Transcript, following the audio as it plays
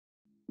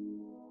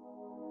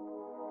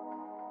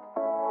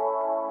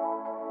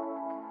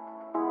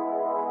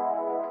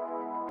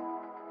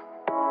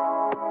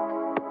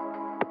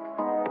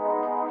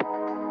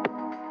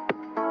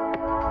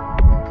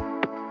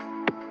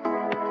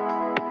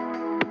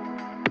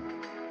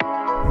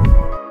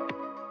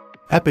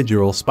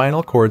Epidural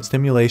spinal cord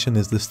stimulation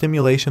is the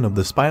stimulation of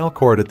the spinal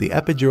cord at the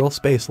epidural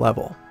space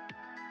level.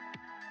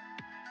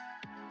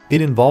 It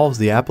involves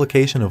the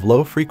application of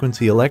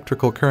low-frequency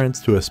electrical currents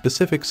to a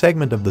specific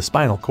segment of the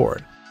spinal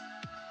cord.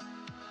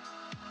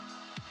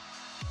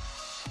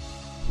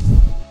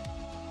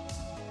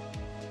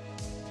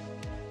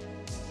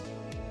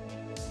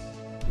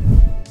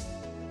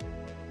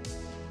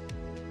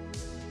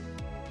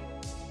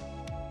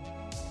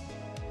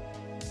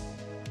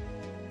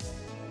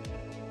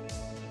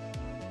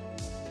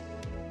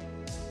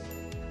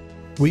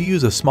 We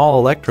use a small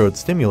electrode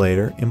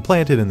stimulator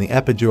implanted in the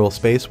epidural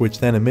space, which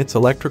then emits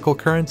electrical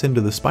currents into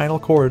the spinal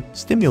cord,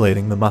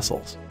 stimulating the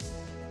muscles.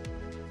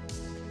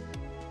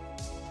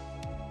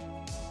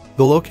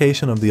 The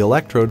location of the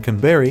electrode can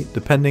vary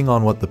depending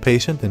on what the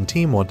patient and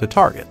team want to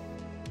target.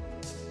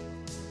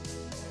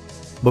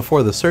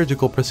 Before the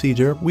surgical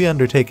procedure, we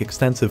undertake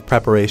extensive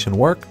preparation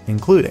work,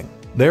 including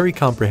very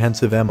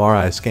comprehensive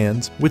MRI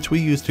scans, which we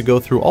use to go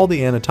through all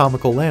the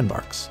anatomical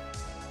landmarks.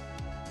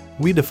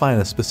 We define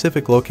a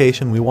specific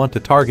location we want to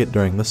target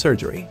during the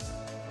surgery.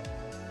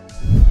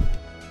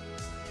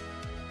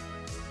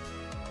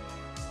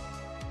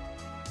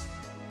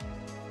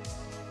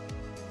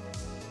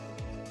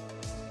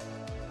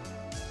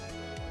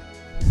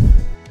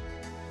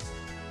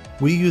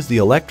 We use the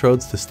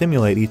electrodes to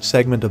stimulate each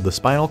segment of the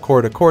spinal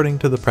cord according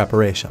to the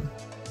preparation.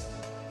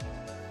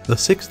 The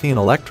 16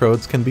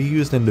 electrodes can be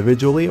used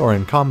individually or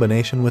in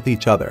combination with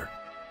each other.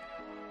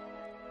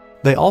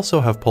 They also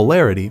have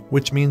polarity,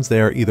 which means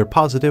they are either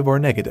positive or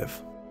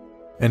negative,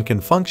 and can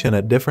function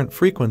at different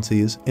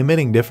frequencies,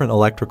 emitting different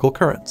electrical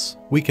currents.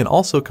 We can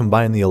also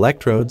combine the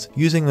electrodes,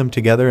 using them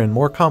together in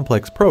more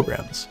complex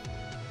programs.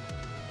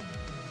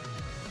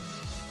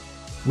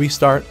 We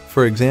start,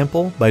 for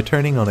example, by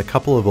turning on a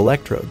couple of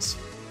electrodes,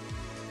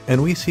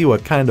 and we see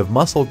what kind of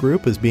muscle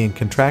group is being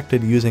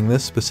contracted using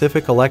this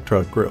specific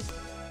electrode group.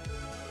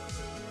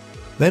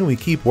 Then we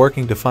keep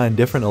working to find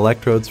different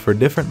electrodes for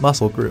different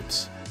muscle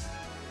groups.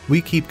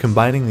 We keep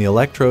combining the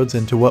electrodes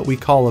into what we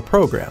call a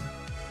program.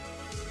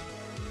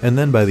 And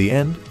then by the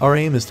end, our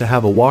aim is to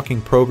have a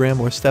walking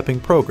program or stepping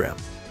program.